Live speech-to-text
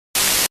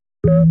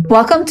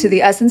Welcome to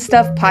the Us and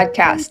Stuff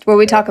podcast, where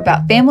we talk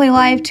about family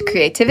life to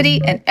creativity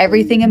and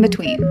everything in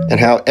between. And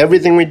how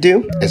everything we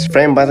do is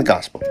framed by the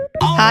gospel.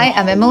 Hi,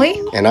 I'm Emily.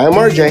 And I'm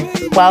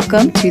RJ.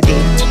 Welcome to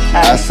the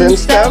Us and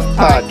Stuff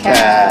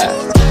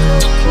podcast.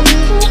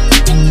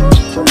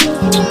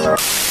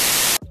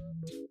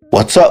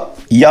 What's up,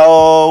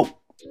 yo?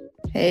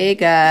 Hey,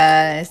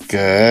 guys.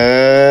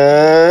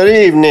 Good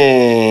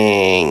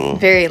evening.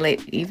 Very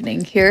late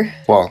evening here.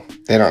 Well,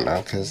 they don't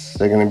know because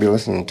they're going to be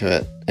listening to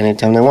it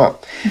anytime they want.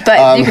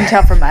 But you can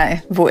tell from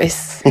my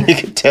voice. You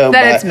can tell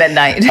that it's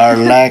midnight. Our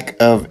lack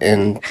of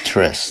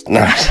interest.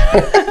 No.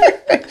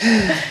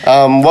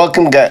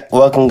 Welcome,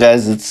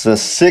 guys. It's the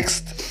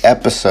 6th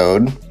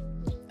episode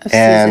of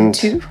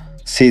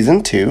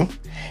Season 2,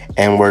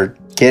 and we're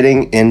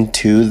getting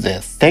into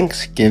the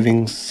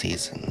Thanksgiving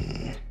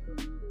season.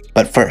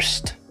 But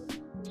first,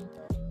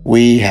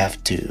 we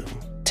have to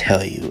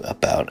tell you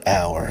about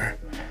our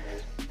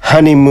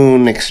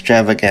honeymoon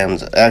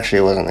extravaganza. Actually,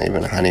 it wasn't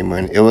even a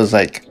honeymoon. It was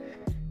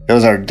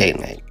our date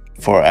night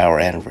for our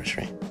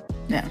anniversary.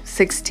 Yeah,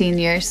 16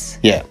 years.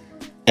 Yeah.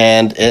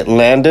 And it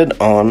landed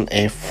on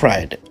a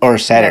Friday or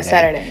Saturday.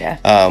 Saturday,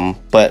 yeah.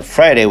 But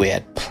Friday we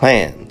had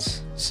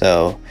plans.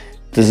 So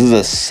this is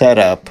a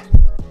setup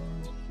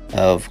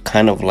of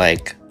kind of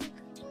like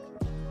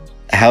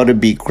how to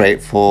be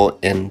grateful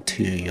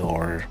into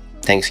your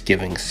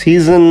Thanksgiving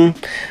season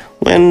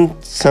when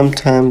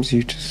sometimes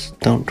you just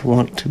don't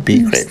want to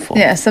be grateful.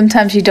 Yeah,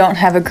 sometimes you don't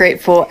have a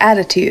grateful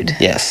attitude.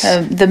 Yes.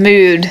 The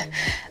mood,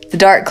 the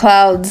dark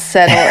clouds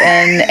settle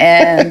in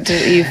and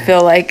you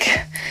feel like...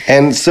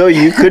 And so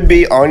you could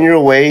be on your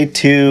way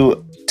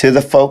to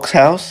the folks'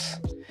 house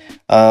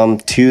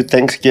to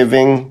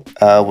Thanksgiving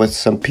with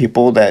some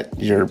people that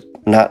you're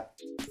not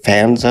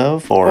fans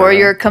of, or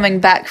you're coming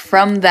back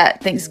from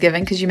that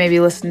Thanksgiving because you maybe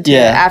listened to it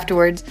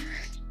afterwards,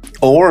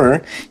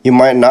 or you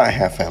might not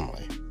have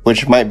family,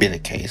 which might be the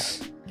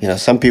case. You know,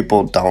 some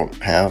people don't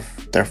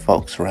have their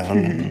folks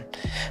around.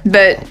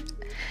 But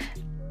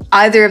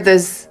either of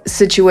those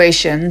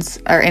situations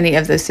or any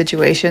of those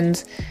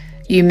situations,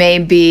 you may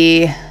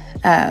be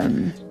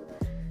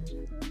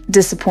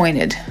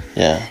disappointed.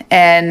 Yeah.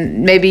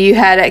 And maybe you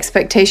had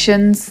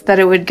expectations that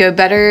it would go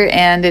better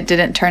and it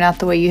didn't turn out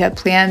the way you had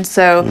planned.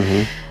 So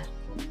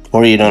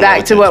or you don't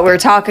back to what we're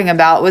talking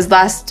about was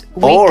last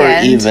weekend. Or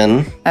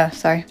even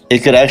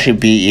it could actually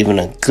be even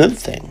a good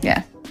thing.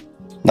 Yeah.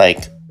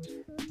 Like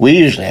we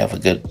usually have a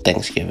good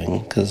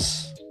Thanksgiving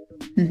because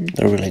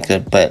they're really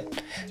good,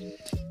 but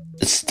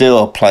it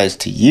still applies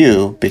to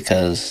you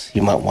because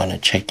you might want to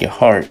check your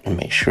heart and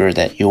make sure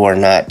that you are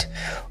not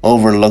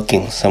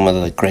overlooking some of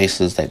the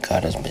graces that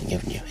God has been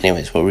giving you.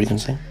 Anyways, what were you going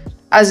to say?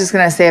 I was just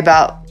going to say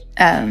about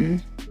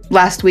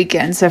last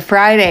weekend. So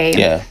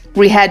Friday,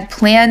 we had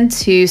planned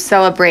to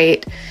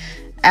celebrate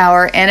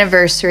our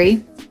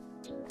anniversary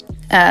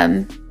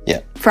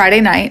Friday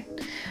night.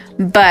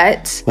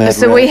 But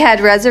we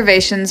had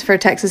reservations for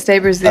Texas Day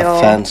Brazil.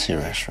 A fancy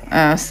restaurant.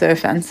 Oh, so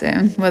fancy.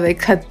 Where they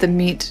cut the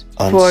meat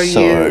on for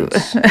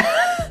swords. You.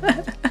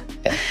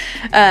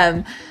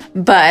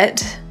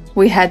 But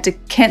we had to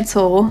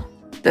cancel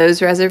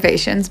those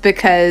reservations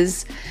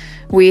because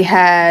we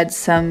had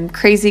some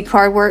crazy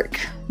car work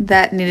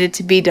that needed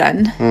to be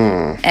done.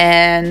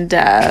 And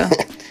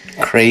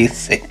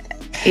crazy.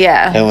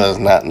 Yeah. It was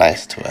not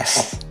nice to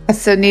us.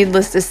 So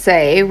needless to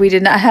say, we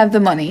did not have the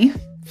money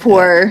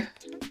for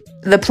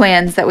the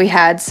plans that we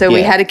had, so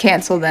we had to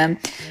cancel them,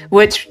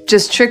 which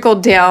just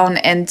trickled down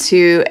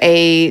into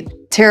a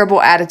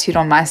terrible attitude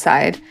on my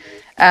side.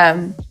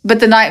 But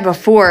the night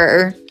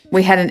before,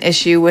 we had an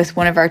issue with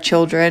one of our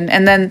children,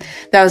 and then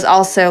that was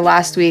also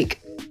last week.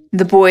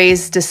 The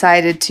boys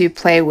decided to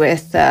play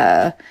with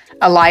a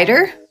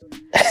lighter,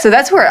 so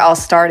that's where it all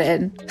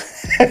started.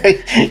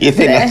 You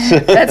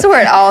think that's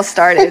where it all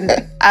started.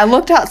 I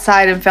looked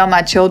outside and found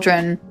my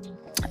children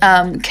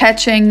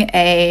catching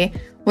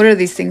what are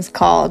these things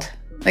called?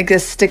 Like a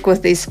stick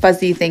with these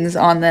fuzzy things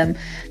on them.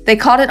 They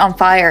caught it on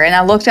fire, and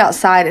I looked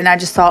outside, and I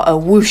just saw a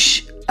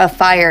whoosh of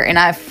fire, and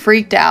I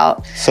freaked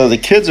out. So the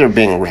kids are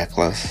being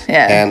reckless.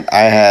 Yeah. And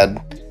I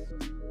had,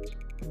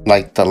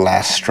 like, the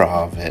last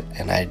straw of it,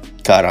 and I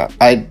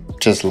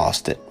just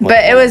lost it.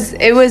 But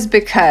it was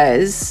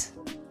because,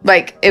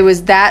 like, it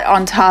was that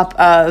on top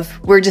of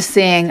we're just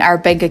seeing our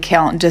bank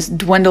account just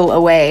dwindle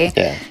away.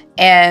 Yeah.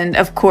 And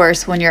of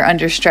course, when you're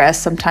under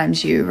stress,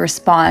 sometimes you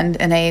respond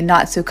in a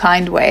not so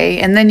kind way.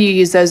 And then you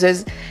use those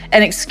as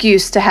an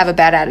excuse to have a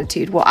bad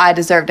attitude. Well, I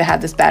deserve to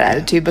have this bad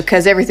attitude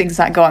because everything's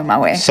not going my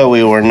way. So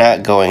we were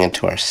not going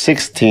into our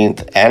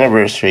 16th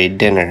anniversary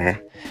dinner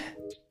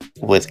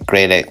with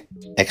great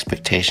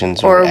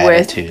expectations or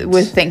attitudes.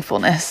 with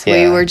thankfulness.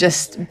 Yeah. We were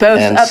just both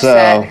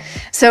upset.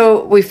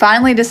 So we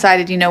finally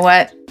decided, you know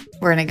what?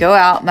 We're going to go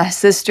out. My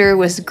sister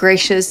was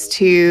gracious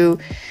to...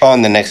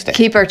 On the next day.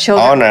 Keep our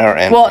children... On our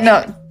anniversary. Well,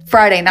 no,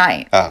 Friday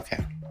night. Oh,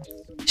 okay.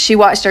 She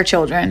watched our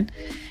children.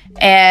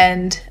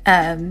 And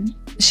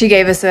she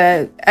gave us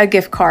a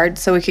gift card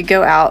so we could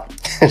go out.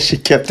 She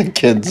kept the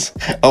kids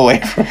away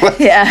from us.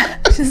 Yeah,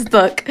 just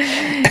look,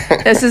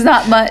 this is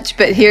not much,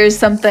 but here's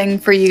something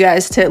for you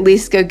guys to at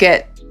least go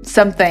get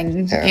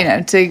something,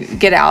 to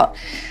get out.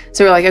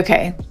 So we're like,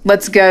 okay,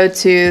 let's go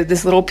to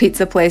this little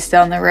pizza place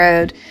down the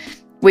road.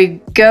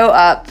 We go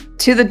up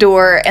to the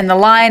door, and the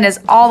line is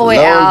all the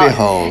way out. And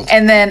behold.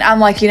 And then I'm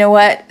like, you know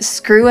what?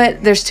 Screw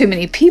it. There's too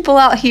many people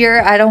out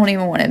here. I don't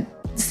even want to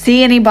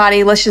see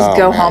anybody. Let's just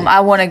go home.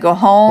 I want to go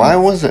home. Why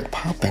was it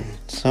popping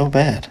so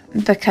bad?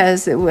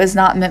 Because it was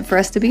not meant for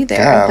us to be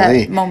there at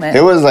that moment.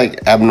 It was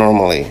like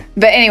abnormally.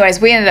 But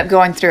anyways, we ended up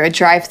going through a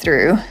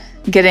drive-through,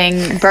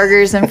 getting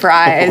burgers and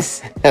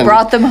fries, And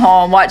brought them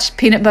home, watched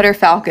Peanut Butter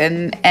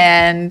Falcon,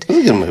 and... It was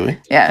a good movie.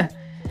 Yeah.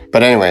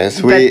 But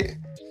anyways,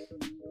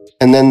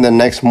 and then the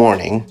next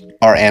morning,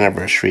 our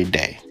anniversary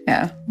day.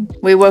 Yeah.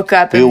 We woke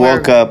up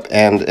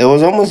and it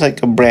was almost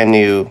like a brand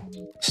new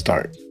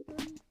start.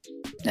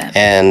 Yeah.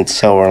 And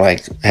so we're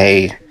like,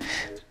 hey,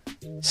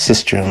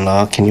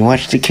 sister-in-law, can you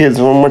watch the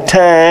kids one more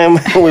time?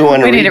 We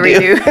want to need to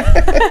redo.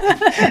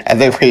 I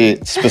think we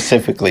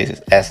specifically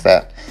asked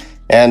that.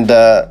 And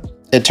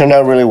it turned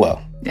out really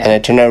well. Yeah. And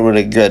it turned out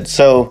really good.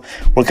 So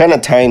we're kind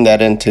of tying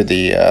that into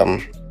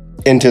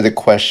the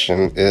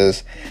question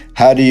is,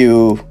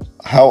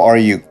 how are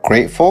you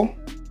grateful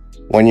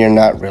when you're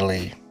not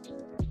really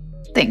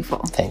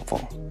thankful?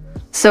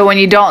 So when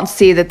you don't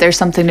see that there's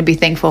something to be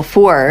thankful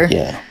for,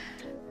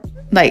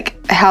 like,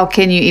 how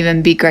can you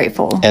even be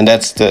grateful? And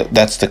that's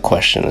the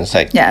question. It's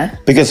like,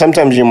 because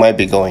sometimes you might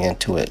be going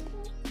into it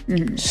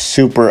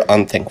super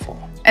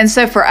unthankful. And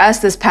so for us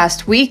this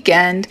past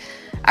weekend,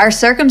 our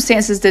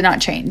circumstances did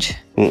not change.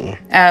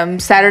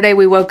 Saturday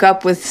we woke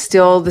up with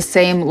still the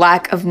same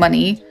lack of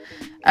money,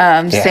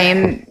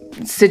 same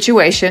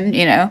situation,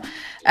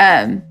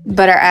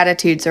 but our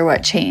attitudes are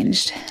what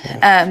changed.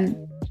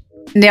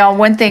 Now,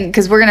 one thing,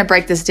 because we're going to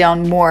break this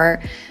down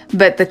more,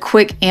 but the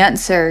quick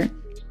answer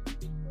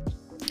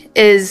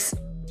is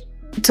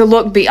to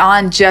look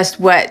beyond just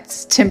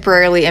what's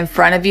temporarily in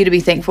front of you to be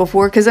thankful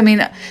for. Because, I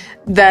mean,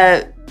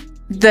 the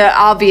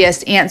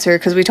obvious answer,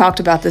 because we talked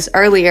about this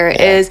earlier,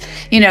 is,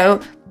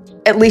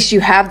 at least you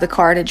have the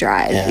car to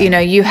drive. Yeah.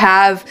 You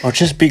have... Or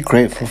just be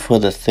grateful for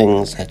the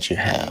things that you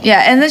have.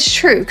 Yeah, and that's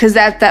true. Because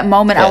at that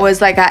moment, I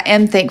was like, I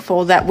am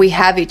thankful that we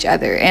have each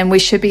other. And we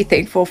should be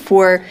thankful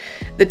for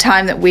the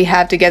time that we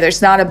have together.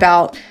 It's not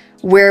about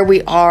where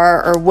we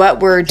are or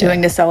what we're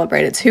doing to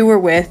celebrate. It's who we're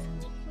with.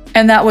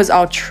 And that was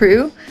all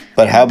true.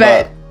 But how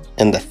about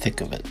in the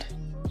thick of it?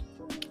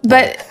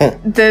 But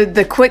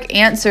the quick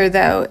answer,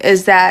 though,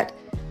 is that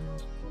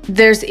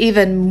there's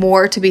even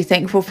more to be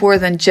thankful for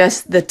than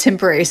just the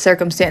temporary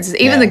circumstances,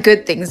 even the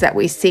good things that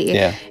we see.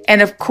 Yeah.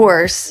 And of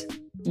course,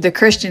 the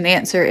Christian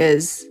answer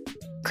is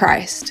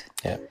Christ.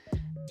 Yeah.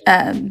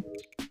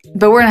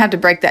 But we're going to have to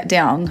break that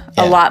down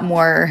a lot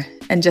more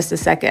in just a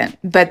second.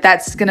 But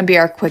that's going to be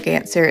our quick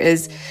answer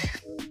is,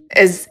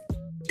 as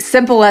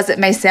simple as it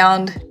may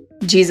sound,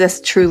 Jesus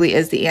truly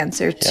is the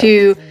answer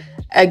to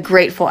a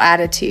grateful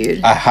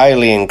attitude. I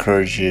highly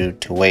encourage you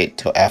to wait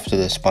till after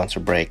the sponsor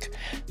break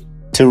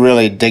to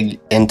really dig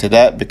into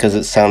that, because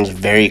it sounds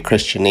very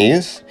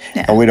Christianese,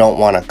 and we don't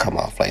want to come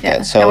off like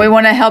that. So and we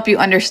want to help you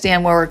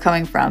understand where we're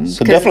coming from.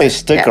 So definitely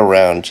stick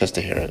around just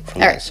to hear it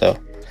from us. So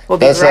we'll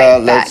be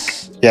right back.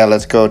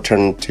 Let's go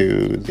turn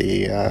to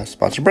the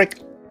sponsor break.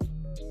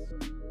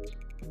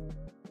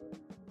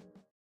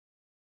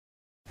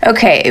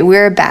 Okay,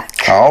 we're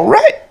back. All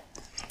right.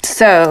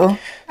 So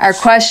our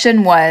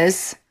question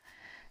was,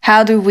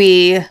 how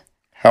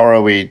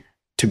are we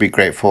to be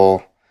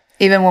grateful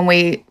even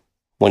when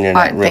you're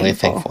not really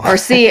thankful or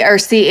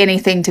see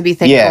anything to be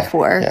thankful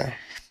for?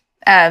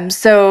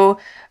 So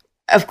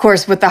of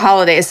course, with the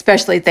holiday,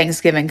 especially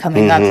Thanksgiving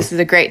coming up, this is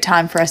a great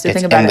time for us to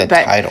think about it.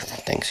 But title,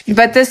 Thanksgiving.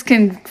 But this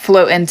can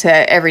flow into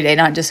every day,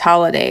 not just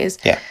holidays.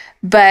 Yeah.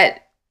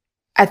 But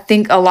I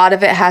think a lot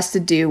of it has to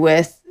do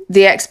with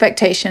the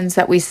expectations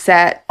that we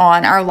set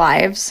on our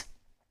lives.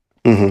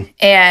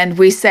 And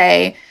we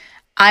say,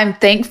 I'm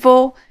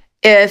thankful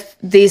if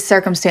these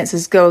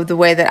circumstances go the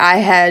way that I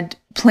had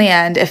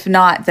planned. If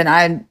not, then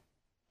I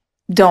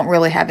don't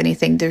really have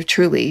anything to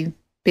truly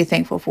be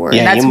thankful for. And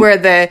that's where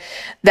the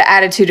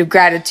attitude of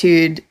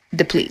gratitude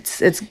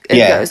depletes. It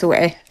goes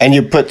away. And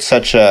you put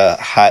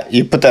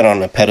you put that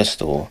on a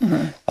pedestal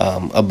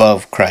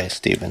above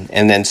Christ even.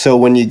 And then so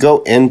when you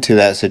go into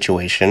that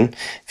situation,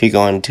 if you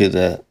go into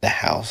the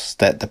house,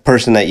 that the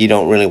person that you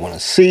don't really want to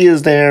see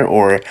is there,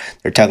 or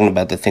they're talking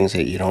about the things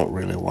that you don't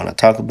really want to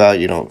talk about,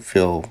 you don't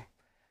feel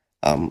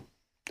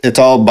it's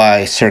all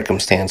by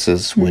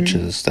circumstances, which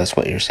that's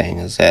what you're saying,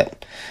 is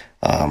that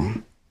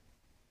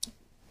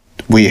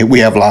we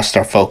have lost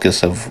our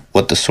focus of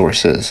what the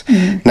source is.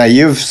 Now,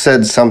 you've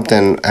said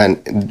something,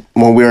 and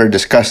when we were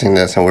discussing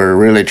this, and we were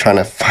really trying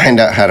to find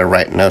out how to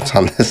write notes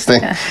on this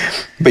thing,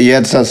 but you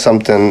had said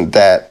something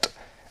that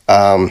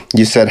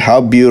you said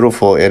how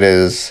beautiful it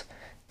is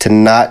to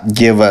not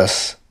give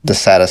us the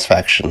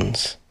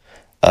satisfactions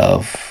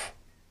of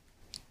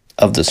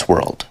of this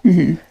world.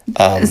 Saying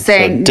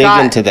so dig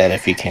God, into that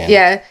if you can.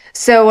 Yeah.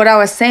 So what I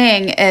was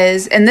saying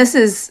is, and this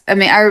is, I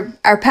mean,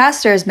 our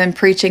pastor has been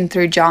preaching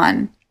through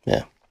John.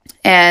 Yeah.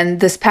 And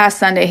this past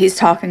Sunday, he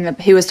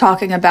was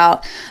talking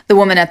about the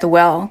woman at the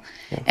well.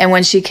 Yeah. And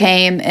when she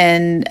came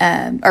and,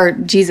 or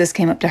Jesus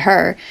came up to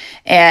her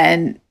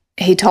and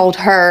he told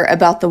her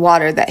about the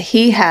water that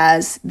he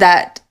has,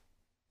 that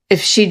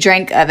if she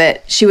drank of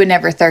it, she would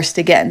never thirst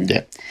again.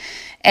 Yeah.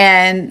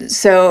 And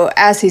so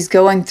as he's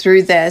going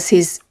through this,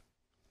 he's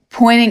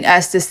pointing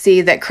us to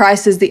see that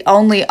Christ is the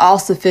only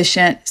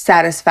all-sufficient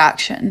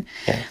satisfaction.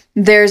 Yeah.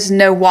 There's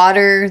no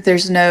water,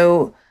 there's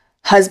no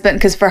husband,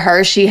 because for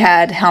her, she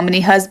had how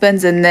many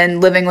husbands, and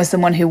then living with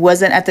someone who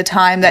wasn't at the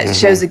time. That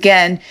shows,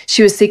 again,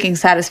 she was seeking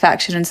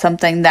satisfaction in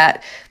something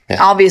that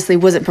obviously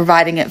wasn't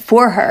providing it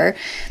for her.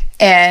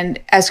 And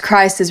as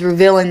Christ is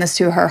revealing this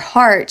to her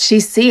heart,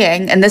 she's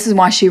seeing, and this is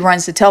why she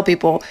runs to tell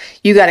people,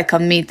 you got to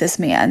come meet this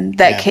man.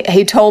 That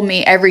he told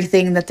me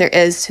everything that there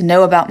is to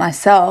know about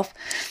myself.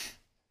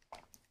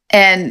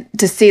 And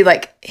to see,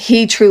 like,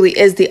 he truly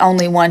is the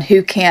only one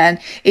who can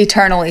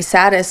eternally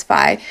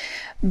satisfy.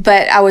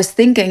 But I was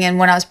thinking, and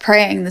when I was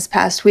praying this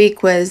past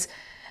week was,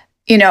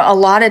 you know, a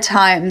lot of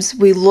times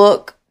we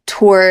look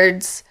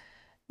towards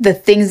the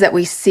things that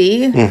we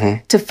see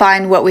to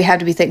find what we have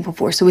to be thankful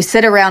for. So we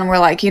sit around and we're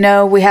like, you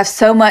know, we have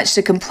so much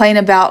to complain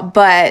about,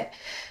 but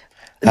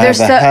there's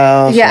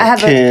I have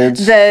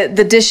kids.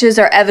 The dishes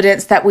are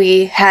evidence that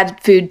we had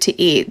food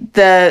to eat.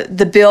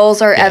 The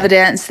bills are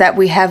evidence that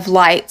we have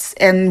lights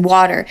and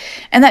water.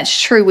 And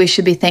that's true. We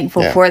should be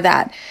thankful for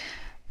that.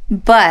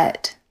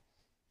 But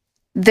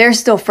there's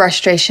still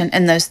frustration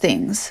in those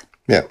things.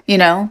 Yeah. You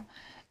know?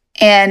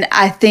 And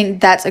I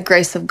think that's a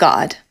grace of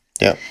God.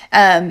 Yeah.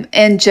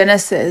 In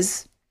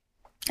Genesis,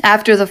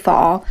 after the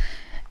fall,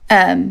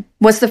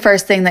 what's the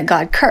first thing that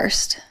God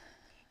cursed?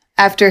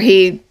 After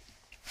he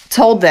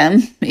told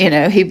them, you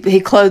know, he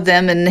clothed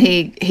them and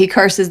he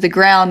curses the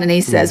ground and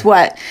he says,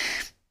 what?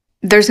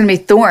 There's going to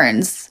be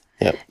thorns.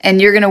 Yep.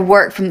 And you're going to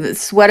work from the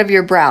sweat of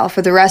your brow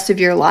for the rest of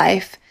your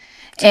life.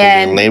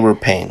 And labor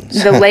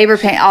pains. The labor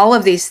pain, all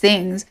of these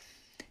things.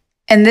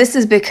 And this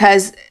is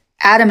because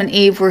Adam and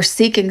Eve were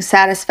seeking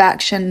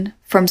satisfaction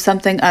from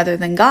something other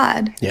than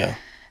God. Yeah.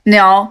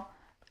 Now,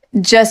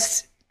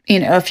 just, you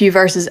know, a few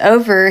verses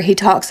over, he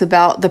talks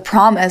about the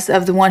promise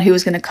of the one who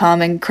was going to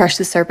come and crush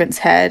the serpent's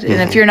head.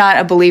 And if you're not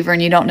a believer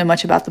and you don't know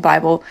much about the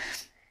Bible,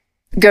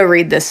 go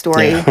read this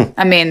story. Yeah.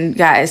 I mean,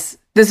 guys,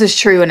 this is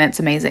true and it's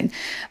amazing.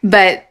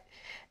 But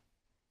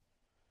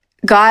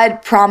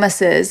God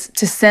promises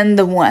to send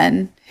the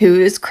one who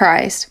is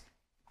Christ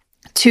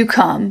to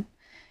come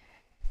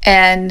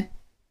and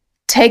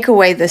take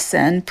away the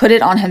sin, put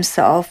it on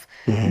himself,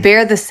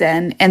 bear the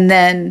sin, and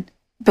then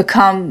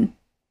become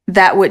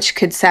that which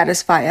could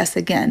satisfy us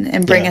again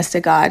and bring us to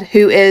God,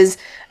 who is,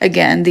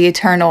 again, the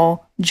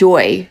eternal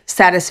joy,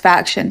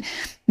 satisfaction.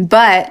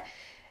 But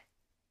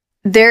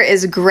there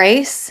is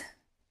grace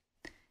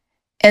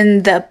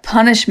in the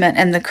punishment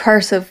and the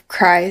curse of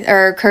Christ,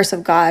 or curse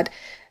of God,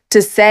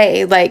 to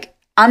say, like,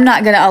 I'm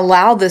not going to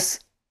allow this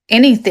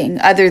anything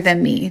other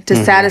than me to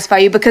satisfy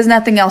you, because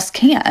nothing else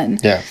can.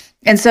 Yeah.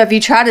 And so if you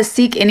try to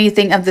seek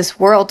anything of this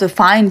world to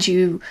find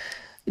you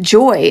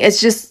joy, it's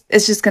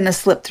just going to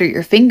slip through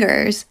your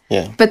fingers.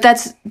 Yeah. But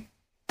that's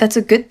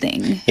a good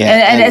thing.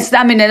 Yeah. And it's,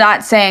 I mean, I'm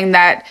not saying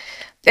that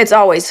it's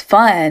always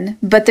fun,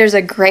 but there's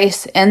a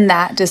grace in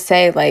that to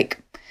say, like,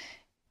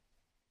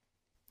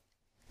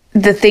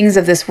 the things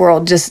of this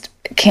world just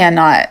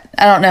cannot,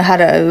 I don't know how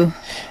to.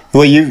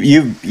 Well,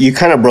 you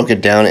kind of broke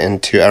it down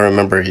into, I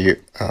remember you,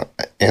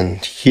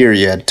 and here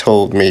you had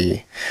told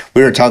me,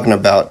 we were talking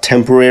about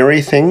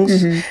temporary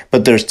things,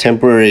 but there's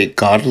temporary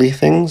godly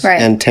things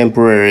and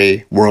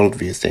temporary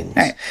worldview things.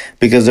 Right.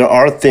 Because there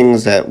are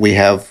things that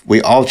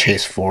we all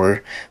chase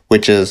for,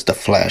 which is the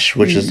flesh,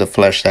 which is the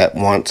flesh that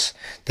wants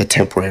the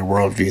temporary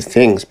worldview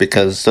things,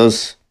 because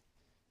those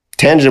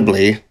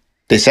tangibly,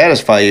 they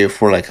satisfy you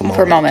for like a moment.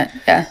 For a moment,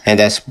 yeah. And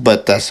that's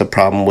the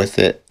problem with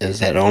it, is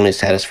that it only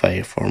satisfy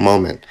you for a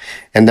moment.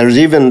 And there's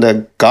even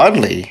the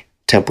godly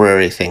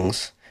temporary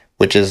things,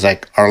 which is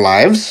like our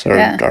lives, or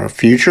our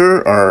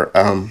future, or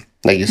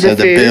like you said,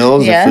 the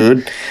bills, the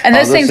food. And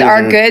those things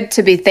are good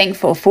to be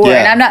thankful for. Yeah.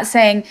 And I'm not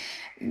saying,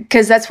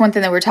 because that's one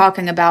thing that we're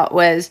talking about,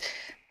 was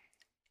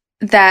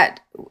that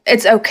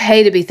it's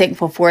okay to be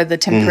thankful for the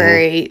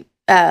temporary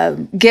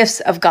gifts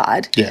of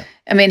God. Yeah.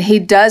 I mean, he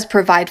does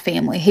provide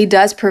family. He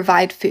does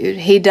provide food.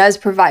 He does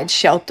provide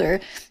shelter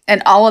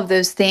and all of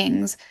those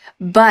things.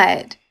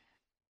 But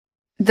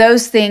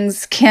those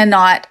things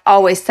cannot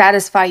always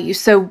satisfy you.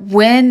 So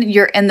when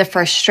you're in the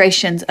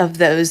frustrations of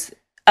those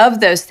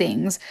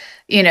things,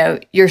 you know,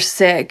 you're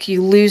sick,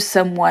 you lose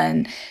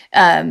someone,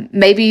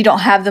 maybe you don't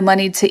have the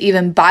money to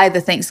even buy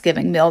the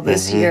Thanksgiving meal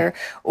this year,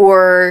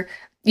 or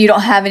you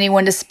don't have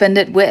anyone to spend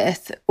it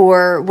with,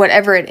 or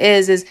whatever it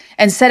is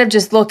instead of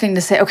just looking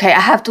to say, okay, I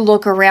have to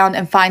look around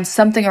and find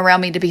something around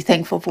me to be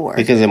thankful for.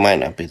 Because it might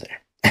not be there.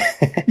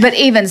 But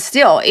even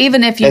still,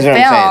 even if you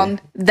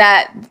found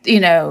that, you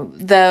know,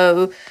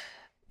 the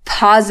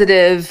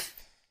positive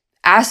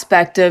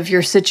aspect of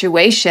your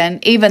situation,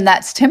 even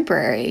that's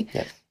temporary.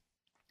 Yeah.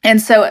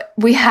 And so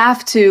we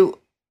have to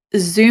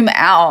zoom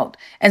out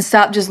and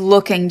stop just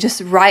looking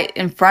just right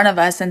in front of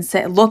us and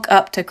say, look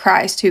up to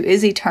Christ who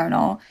is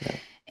eternal. Yeah.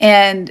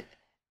 And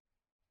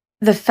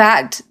the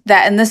fact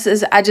that, and this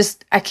is,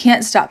 I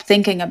can't stop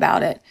thinking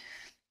about it.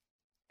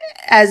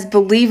 As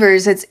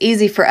believers, it's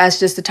easy for us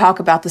just to talk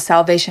about the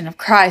salvation of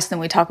Christ, and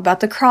we talk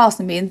about the cross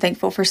and being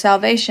thankful for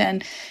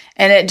salvation.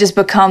 And it just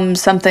becomes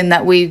something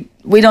that we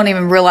don't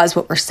even realize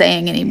what we're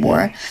saying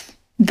anymore.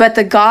 But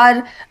the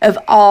God of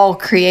all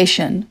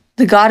creation,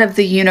 the God of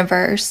the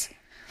universe,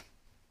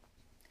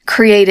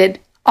 created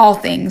all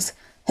things,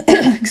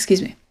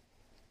 excuse me,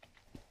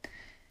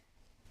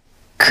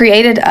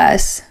 created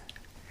us.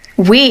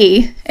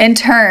 We, in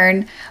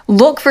turn,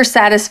 look for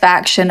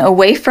satisfaction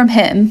away from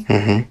him,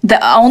 the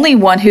only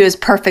one who is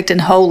perfect and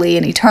holy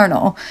and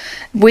eternal.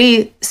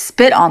 We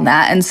spit on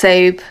that and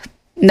say,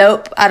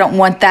 nope, I don't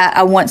want that.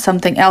 I want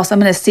something else. I'm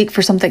going to seek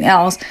for something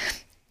else.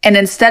 And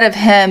instead of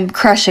him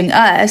crushing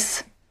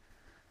us,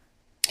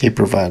 he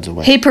provides a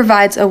way. He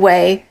provides a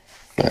way,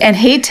 and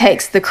he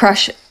takes the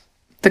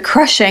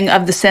crushing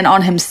of the sin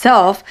on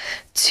himself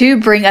to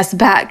bring us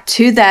back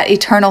to that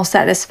eternal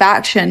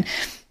satisfaction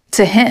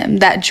to him,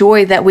 that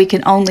joy that we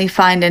can only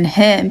find in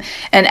him.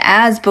 And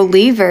as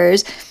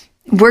believers,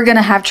 we're going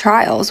to have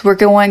trials. We're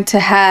going to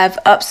have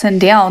ups and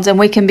downs, and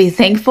we can be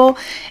thankful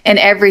in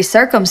every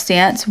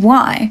circumstance.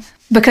 Why?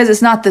 Because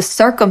it's not the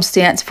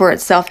circumstance for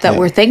itself that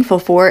we're thankful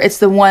for. It's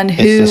the one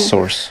who... It's the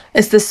source.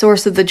 It's the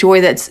source of the joy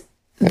that's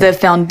the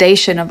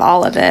foundation of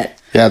all of it.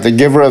 Yeah, the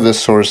giver of the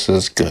source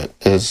is good,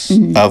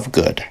 of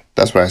good.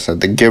 That's what I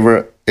said. The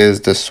giver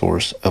is the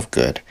source of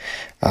good.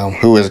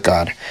 Who is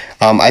God?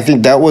 I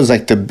think that was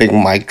like the big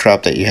mic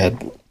drop that you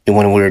had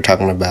when we were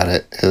talking about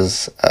it,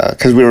 is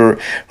because we're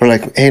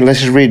like, hey,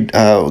 let's just read,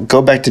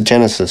 go back to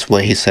Genesis,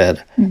 what he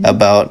said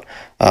about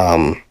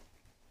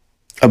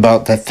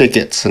the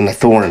thickets and the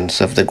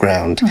thorns of the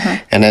ground.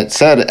 And it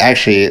said,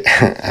 actually,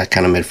 I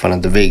kind of made fun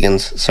of the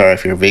vegans. Sorry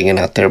if you're a vegan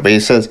out there. But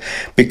he says,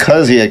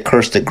 because he had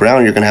cursed the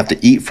ground, you're going to have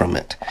to eat from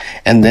it.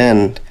 And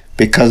then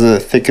because of the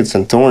thickets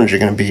and thorns, you're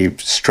going to be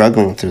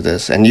struggling through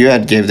this. And you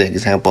had gave the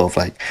example of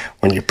like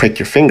when you prick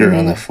your finger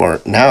on the thorn.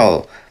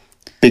 Now,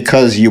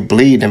 because you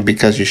bleed and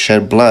because you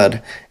shed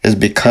blood is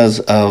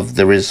because of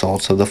the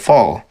results of the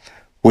fall,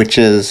 which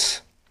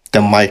is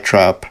the mic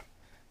drop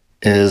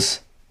is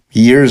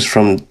years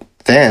from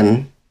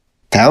then,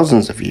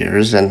 thousands of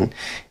years, and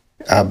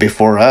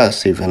before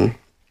us even,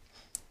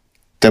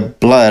 the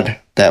blood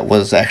that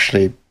was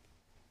actually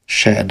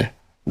shed,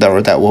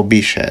 that will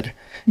be shed,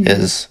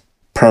 is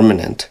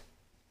permanent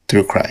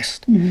through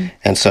Christ.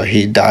 And so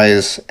he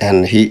dies,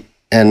 and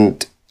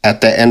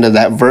at the end of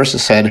that verse it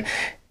said,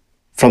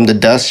 from the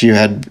dust you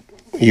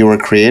were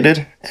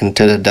created, and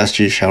to the dust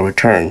you shall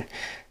return.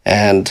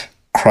 And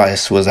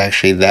Christ was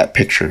actually that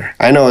picture.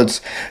 I know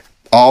it's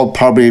all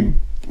Bible,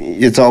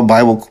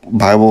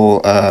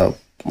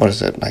 what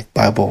is it, like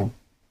Bible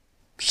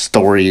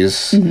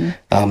stories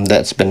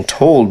that's been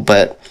told,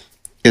 but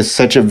it's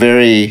such a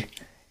very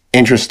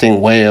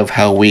interesting way of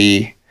how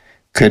we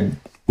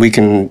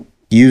can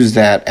use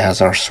that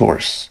as our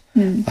source,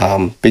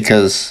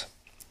 because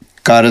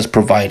God is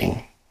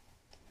providing.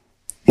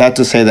 Not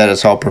to say that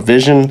it's all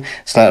provision,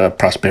 it's not a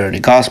prosperity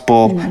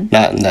gospel,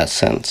 not in that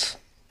sense,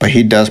 but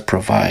he does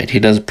provide. He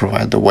does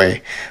provide the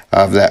way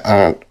of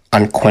that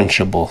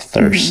unquenchable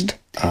thirst.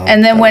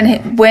 And then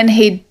when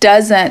he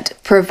doesn't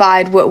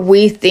provide what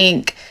we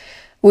think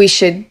we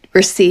should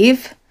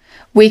receive,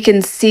 we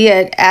can see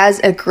it as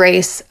a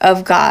grace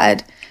of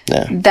God,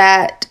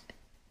 that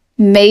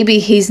maybe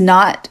he's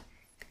not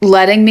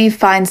letting me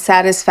find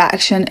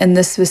satisfaction in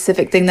this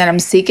specific thing that I'm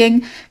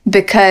seeking,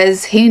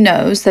 because he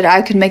knows that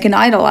I could make an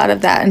idol out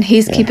of that, and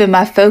he's keeping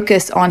my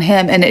focus on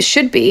him, and it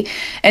should be.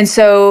 And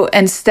so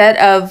instead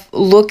of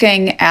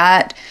looking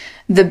at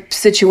the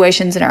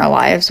situations in our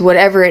lives,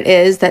 whatever it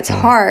is that's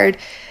hard,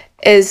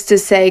 is to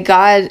say,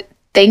 God,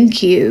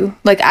 thank you.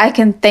 Like, I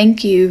can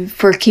thank you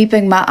for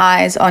keeping my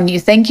eyes on you.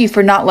 Thank you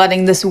for not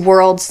letting this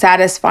world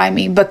satisfy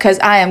me, because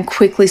I am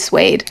quickly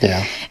swayed.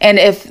 And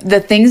if the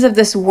things of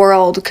this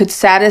world could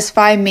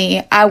satisfy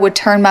me, I would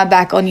turn my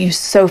back on you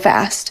so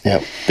fast.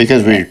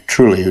 Because we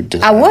truly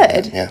desire I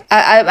would. That.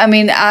 I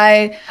mean,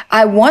 I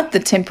want the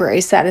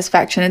temporary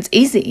satisfaction. It's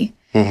easy.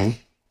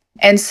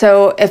 And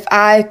so if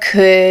I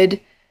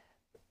could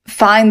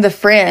find the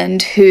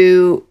friend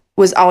who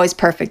was always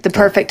perfect, the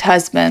perfect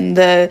husband,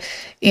 heck,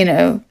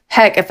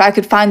 if I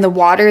could find the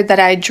water that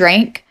I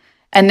drank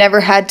and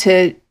never had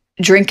to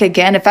drink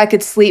again, if I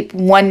could sleep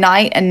one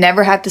night and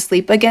never have to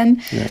sleep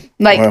again,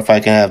 or if I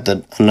can have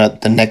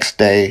the next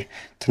day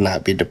to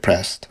not be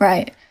depressed,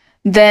 right?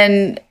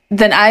 Then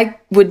I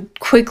would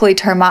quickly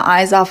turn my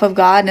eyes off of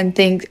God and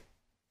think,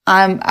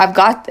 I've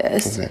got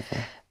this. Exactly.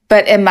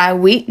 But in my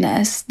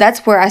weakness,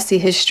 that's where I see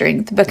his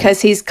strength,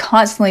 because he's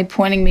constantly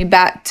pointing me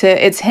back to,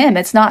 it's him,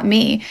 it's not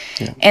me.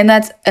 And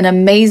that's an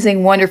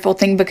amazing, wonderful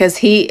thing, because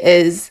he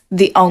is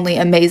the only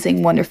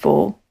amazing,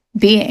 wonderful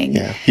being.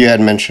 You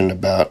had mentioned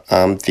about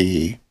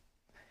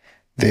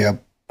the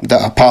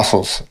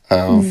apostles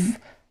of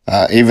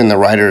even the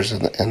writers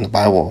in the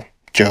Bible,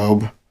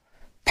 Job,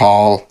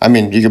 Paul. I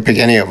mean, you can pick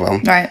any of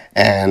them, Right.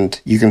 and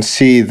you can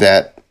see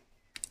that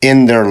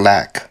in their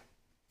lack,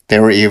 they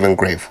were even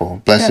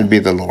grateful. Blessed be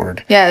the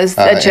Lord. Yeah,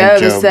 Job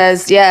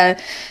says,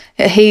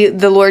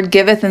 the Lord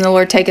giveth and the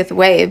Lord taketh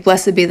away.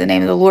 Blessed be the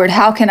name of the Lord.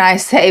 How can I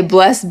say,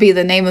 blessed be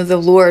the name of the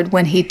Lord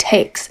when he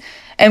takes?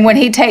 And when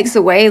he takes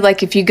away,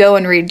 like if you go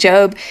and read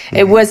Job,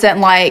 it wasn't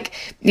like,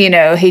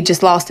 he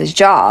just lost his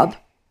job.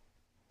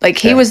 Like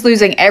he was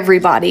losing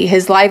everybody,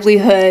 his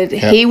livelihood.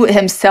 Yeah. He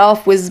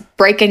himself was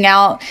breaking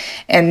out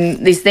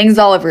and these things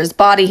all over his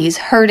body. He's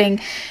hurting.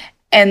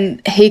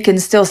 And he can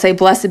still say,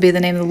 blessed be the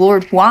name of the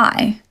Lord.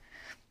 Why?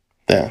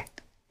 Yeah.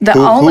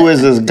 Who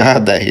is this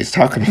God that he's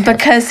talking about?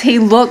 Because he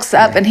looks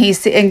up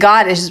and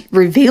God is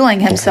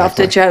revealing himself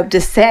to Job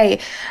to say,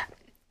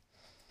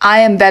 I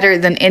am better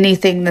than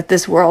anything that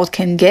this world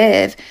can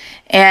give.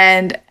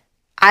 And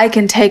I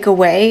can take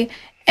away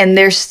and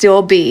there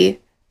still be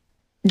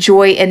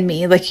joy in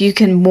me. Like you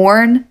can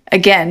mourn,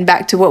 again,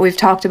 back to what we've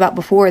talked about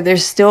before.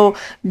 There's still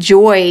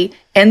joy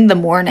in the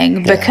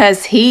mourning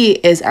because he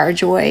is our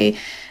joy.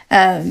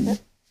 So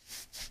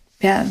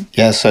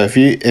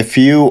if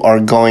you are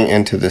going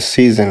into the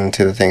season,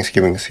 into the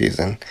Thanksgiving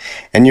season,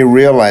 and you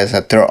realize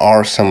that there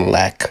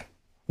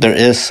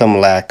is some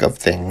lack of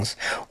things,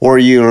 or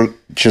you're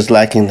just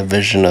lacking the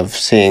vision of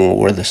seeing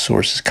where the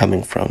source is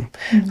coming from,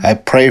 I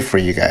pray for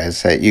you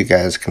guys that you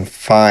guys can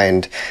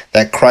find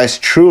that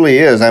Christ truly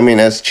is, I mean,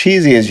 as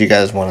cheesy as you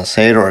guys want to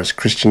say it, or as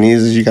Christianese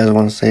as you guys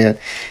want to say it,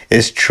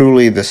 is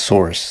truly the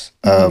source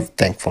of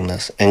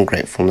thankfulness and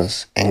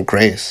gratefulness and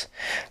grace.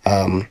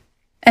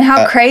 And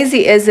how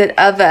crazy is it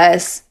of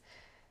us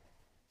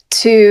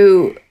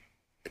to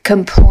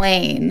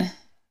complain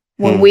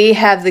when we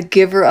have the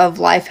giver of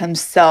life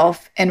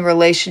himself in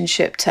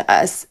relationship to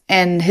us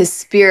and his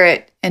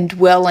spirit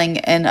indwelling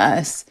in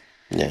us?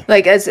 Yeah.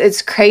 Like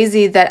it's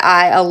crazy that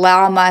I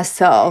allow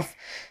myself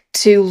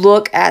to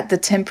look at the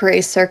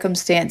temporary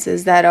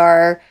circumstances that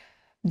are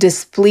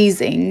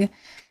displeasing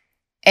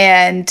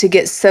and to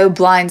get so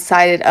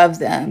blindsided of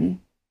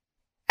them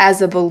as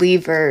a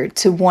believer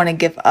to want to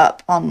give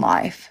up on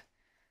life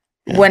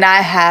when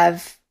I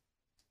have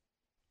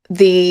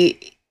the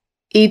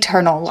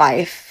eternal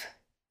life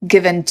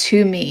given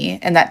to me,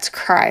 and that's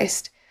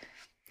Christ.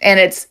 And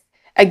it's,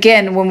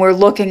 again, when we're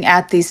looking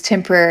at these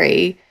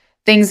temporary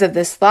things of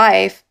this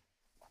life,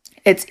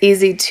 it's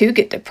easy to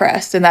get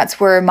depressed. And that's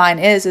where mine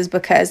is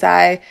because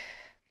I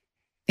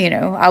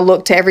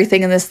look to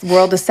everything in this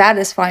world to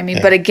satisfy me.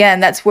 Yeah. But again,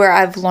 that's where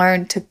I've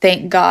learned to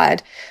thank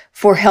God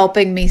for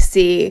helping me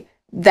see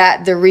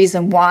that the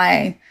reason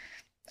why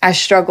I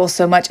struggle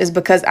so much is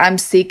because I'm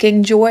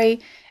seeking joy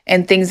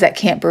in things that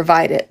can't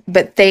provide it.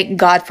 But thank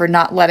God for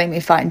not letting me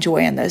find joy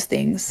in those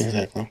things.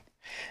 Exactly.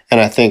 And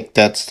I think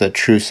that's the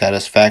true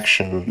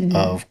satisfaction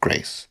of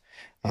grace.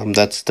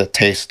 That's the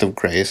taste of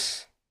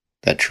grace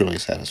that truly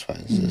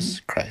satisfies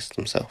is Christ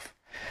himself.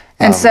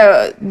 And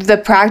so the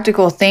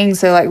practical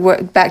things, so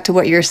like back to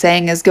what you're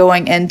saying is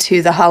going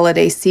into the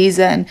holiday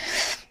season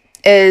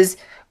is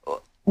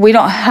we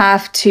don't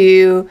have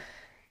to,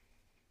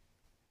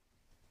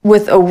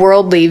 with a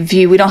worldly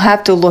view, we don't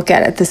have to look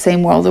at it the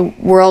same way the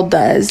world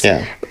does.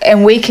 Yeah.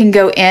 And we can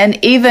go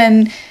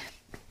even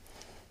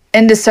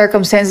into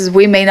circumstances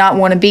we may not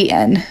want to be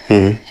in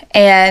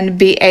and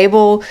be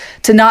able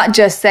to not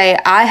just say,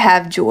 I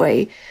have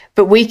joy,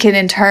 but we can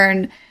in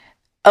turn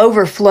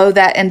overflow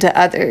that into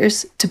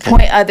others, to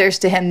point others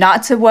to him,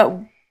 not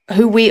to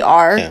who we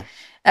are.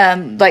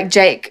 Yeah. Like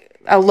Jake,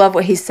 I love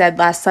what he said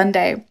last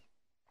Sunday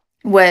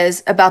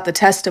was about the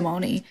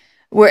testimony,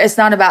 where it's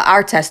not about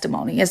our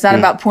testimony. It's not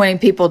about pointing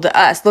people to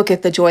us. Look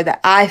at the joy that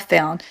I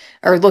found,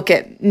 or look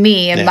at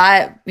me and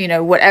my,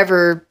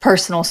 whatever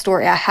personal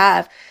story I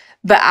have.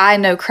 But I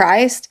know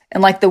Christ,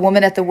 and like the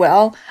woman at the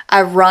well,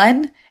 I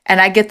run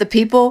and I get the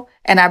people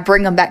and I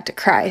bring them back to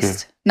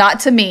Christ, not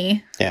to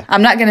me. Yeah.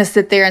 I'm not going to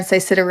sit there and say,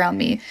 sit around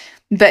me.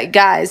 But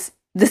guys,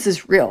 this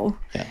is real.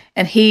 Yeah.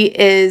 And he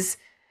is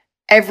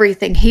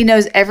everything. He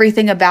knows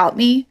everything about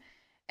me,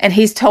 and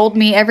he's told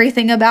me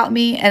everything about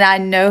me, and I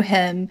know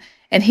him.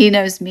 And he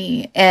knows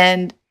me,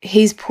 and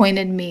he's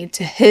pointed me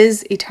to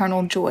his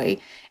eternal joy.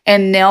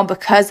 And now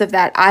because of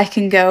that, I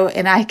can go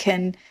and I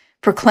can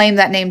proclaim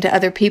that name to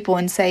other people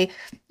and say,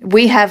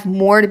 we have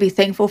more to be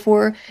thankful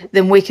for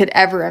than we could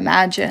ever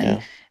imagine.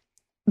 Yeah.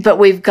 But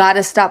we've got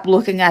to stop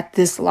looking at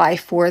this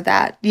life for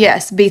that.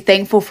 Yes, be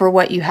thankful for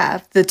what you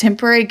have. The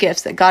temporary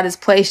gifts that God has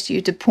placed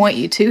you to point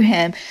you to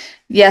him.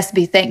 Yes,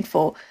 be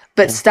thankful.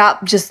 But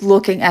stop just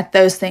looking at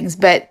those things.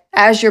 But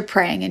as you're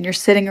praying and you're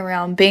sitting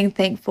around being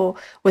thankful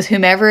with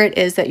whomever it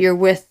is that you're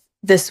with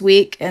this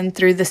week and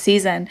through the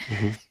season,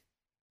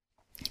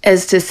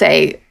 is to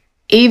say,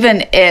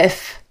 even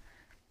if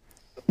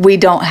we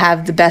don't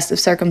have the best of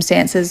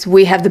circumstances,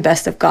 we have the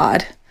best of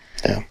God.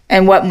 Yeah.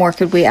 And what more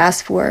could we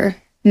ask for?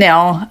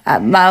 Now,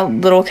 my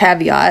little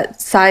caveat,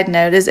 side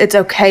note, is it's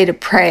okay to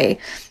pray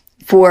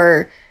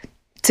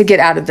to get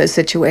out of those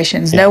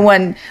situations. Yeah. No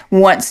one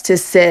wants to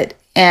sit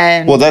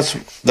And well,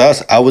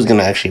 that's I was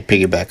gonna actually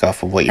piggyback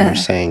off of what you were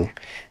saying,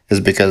 is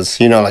because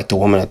like the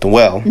woman at the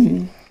well.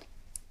 Mm-hmm.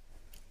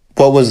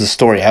 What was the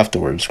story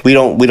afterwards? We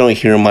don't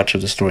hear much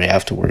of the story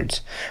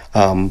afterwards,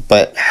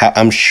 but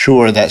I'm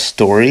sure that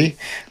story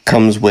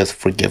comes with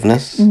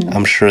forgiveness. Mm-hmm.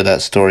 I'm sure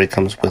that story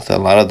comes with a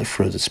lot of the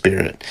fruit of the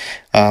Spirit.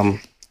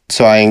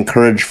 So I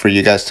encourage for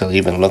you guys to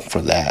even look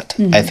for that.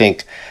 Mm-hmm. I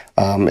think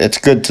it's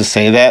good to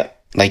say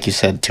that, like you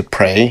said, to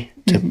pray,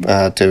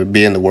 to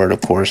be in the Word,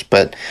 of course,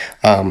 but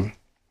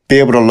be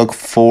able to look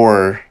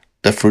for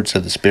the fruits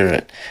of the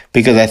Spirit,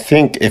 because I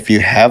think if you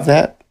have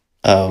that,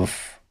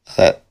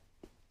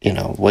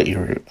 what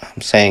you're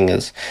saying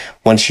is,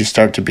 once you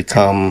start to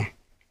become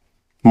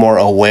more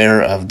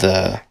aware of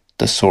the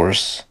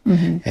source,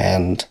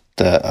 and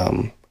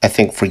I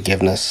think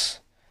forgiveness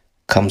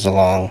comes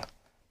along,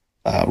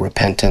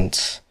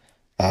 repentance,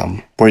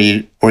 where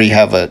you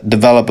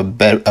develop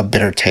a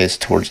bitter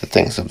taste towards the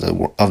things of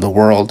the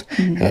world,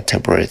 and the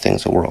temporary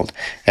things of the world,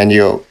 and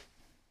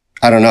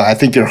I don't know, I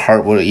think your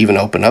heart would even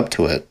open up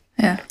to it.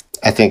 Yeah,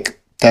 I think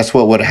that's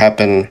what would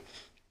happen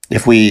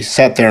if we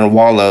sat there and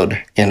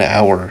wallowed in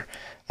our,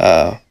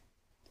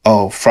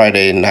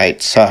 Friday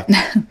night sucked.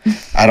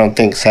 I don't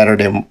think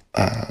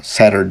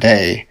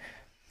Saturday,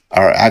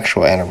 our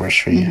actual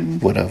anniversary,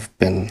 would have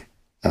been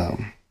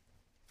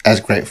as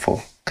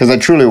grateful. Because I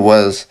truly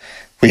was,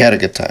 we had a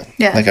good time.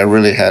 Yeah. Like I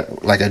really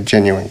had like a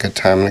genuine good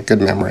time and a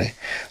good memory.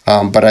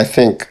 But I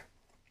think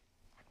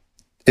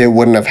it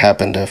wouldn't have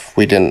happened if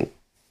we didn't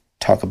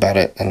talk about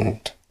it and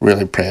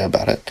really pray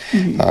about it.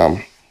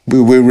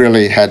 We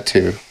really had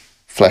to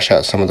flesh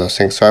out some of those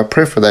things. So I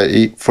pray for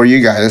that for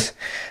you guys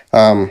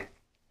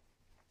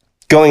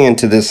going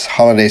into this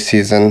holiday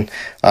season,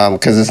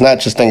 because it's not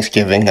just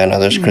Thanksgiving. I know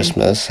there's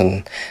Christmas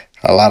and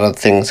a lot of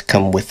things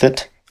come with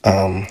it.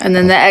 And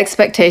then the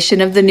expectation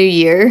of the new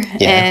year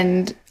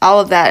and all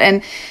of that.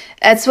 And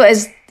that's what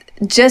is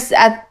just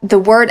at the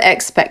word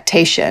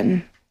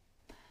expectation,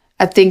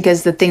 I think,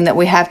 is the thing that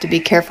we have to be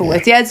careful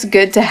with. Yeah, it's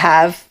good to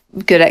have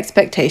good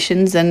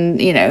expectations and,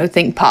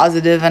 think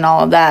positive and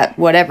all of that,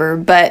 whatever.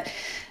 But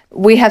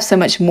we have so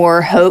much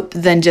more hope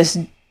than just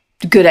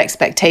good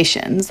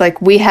expectations.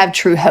 Like, we have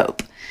true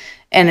hope,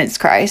 and it's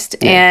Christ.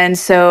 Yeah. And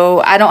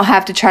so I don't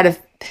have to try to,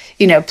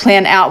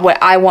 plan out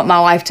what I want my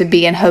life to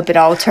be and hope it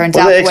all turns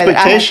out the way that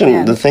I have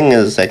planned. The thing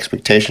is,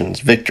 expectation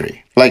is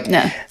victory. Like,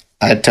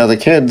 I tell the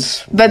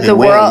kids, but the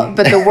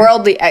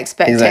worldly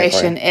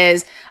expectation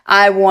is,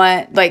 I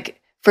want,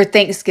 like, for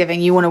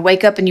Thanksgiving, you want to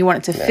wake up and you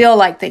want it to feel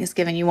like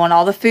Thanksgiving. You want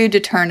all the food to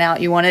turn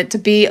out. You want it to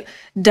be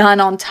done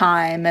on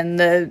time, and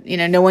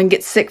no one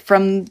gets sick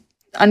from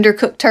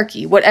undercooked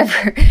turkey,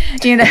 whatever,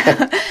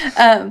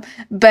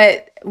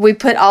 but we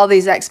put all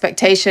these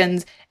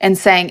expectations and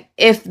saying,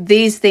 if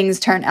these things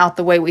turn out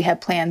the way we have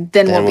planned,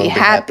 then we'll be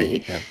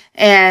happy. Yeah.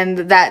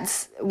 And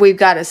we've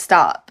got to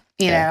stop,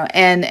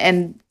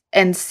 and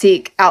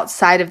seek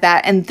outside of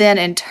that. And then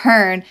in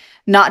turn,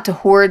 not to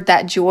hoard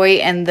that joy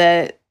and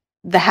the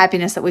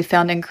happiness that we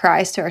found in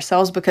Christ to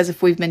ourselves, because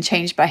if we've been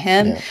changed by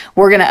Him,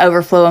 we're going to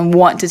overflow and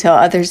want to tell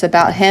others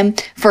about Him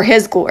for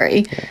His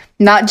glory,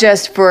 not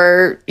just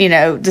for,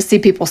 to see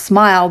people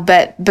smile,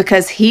 but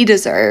because He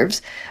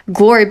deserves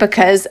glory,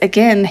 because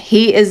again,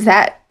 He is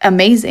that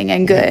amazing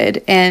and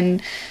good.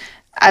 And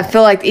I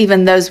feel like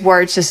even those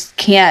words just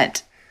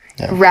can't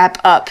wrap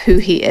up who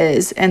He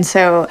is. And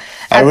so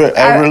I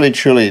really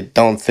truly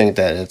don't think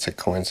that it's a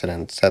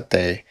coincidence that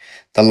the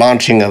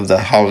launching of the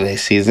holiday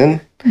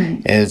season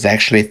is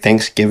actually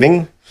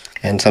Thanksgiving.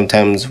 And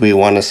sometimes we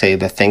want to say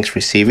the thanks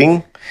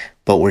receiving,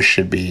 but we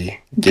should be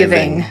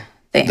giving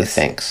the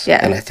thanks.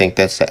 Yeah. And I think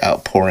that's the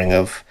outpouring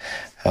of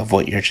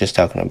what you're just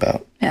talking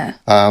about. Yeah.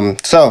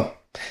 So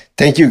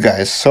thank you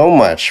guys so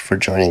much for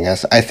joining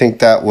us. I think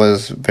that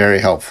was very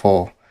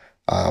helpful.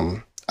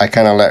 I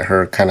kind of let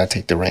her kind of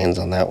take the reins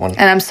on that one.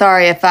 And I'm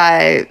sorry if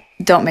I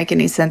don't make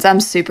any sense. I'm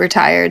super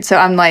tired. So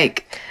I'm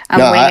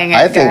winging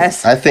it,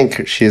 guys. I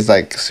think she's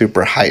like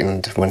super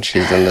heightened when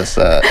she's in this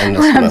I'm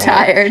moment.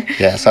 tired.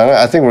 Yeah, so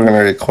I think we're going to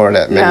record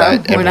at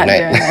midnight every night.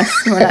 Doing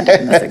this. We're not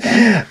doing this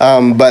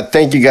again. But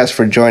thank you guys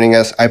for joining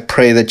us. I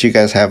pray that you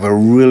guys have a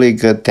really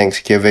good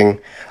Thanksgiving.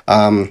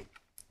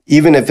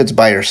 Even if it's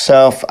by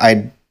yourself,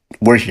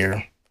 we're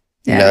here.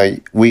 Yeah.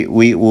 We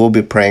will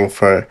be praying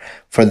for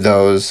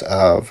those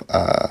of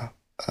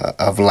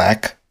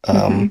lack.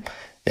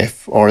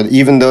 Or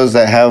even those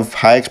that have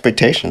high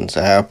expectations.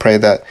 I pray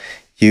that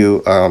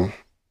you,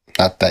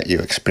 not that you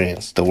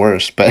experience the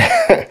worst, but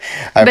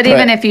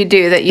even if you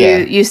do, that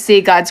you see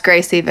God's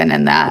grace even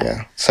in that.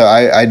 Yeah. So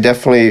I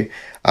definitely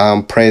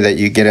pray that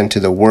you get into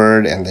the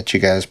Word and that you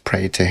guys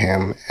pray to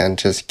Him and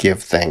just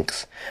give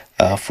thanks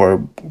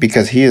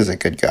because He is a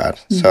good God.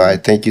 Mm-hmm. So I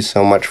thank you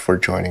so much for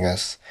joining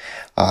us,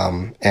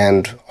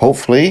 and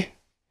hopefully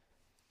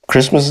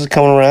Christmas is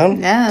coming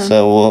around. Yeah.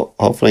 So we'll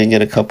hopefully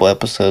get a couple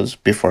episodes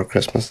before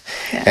Christmas.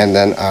 Yeah. And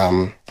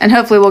then and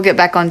hopefully we'll get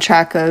back on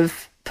track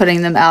of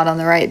putting them out on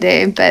the right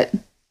day. But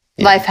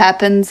life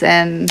happens,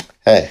 and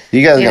hey,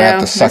 you guys are gonna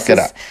have to suck it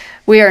up.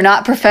 We are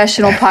not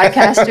professional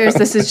podcasters.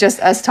 This is just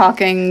us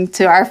talking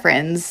to our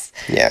friends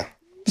Yeah.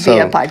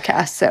 via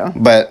podcast. So,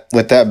 but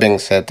with that being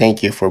said,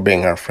 thank you for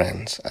being our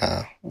friends.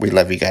 We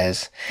love you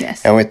guys.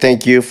 yes. And we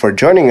thank you for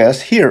joining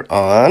us here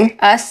on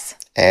Us.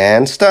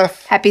 And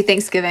Stuff. Happy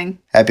Thanksgiving.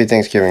 Happy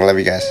Thanksgiving. Love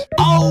you guys.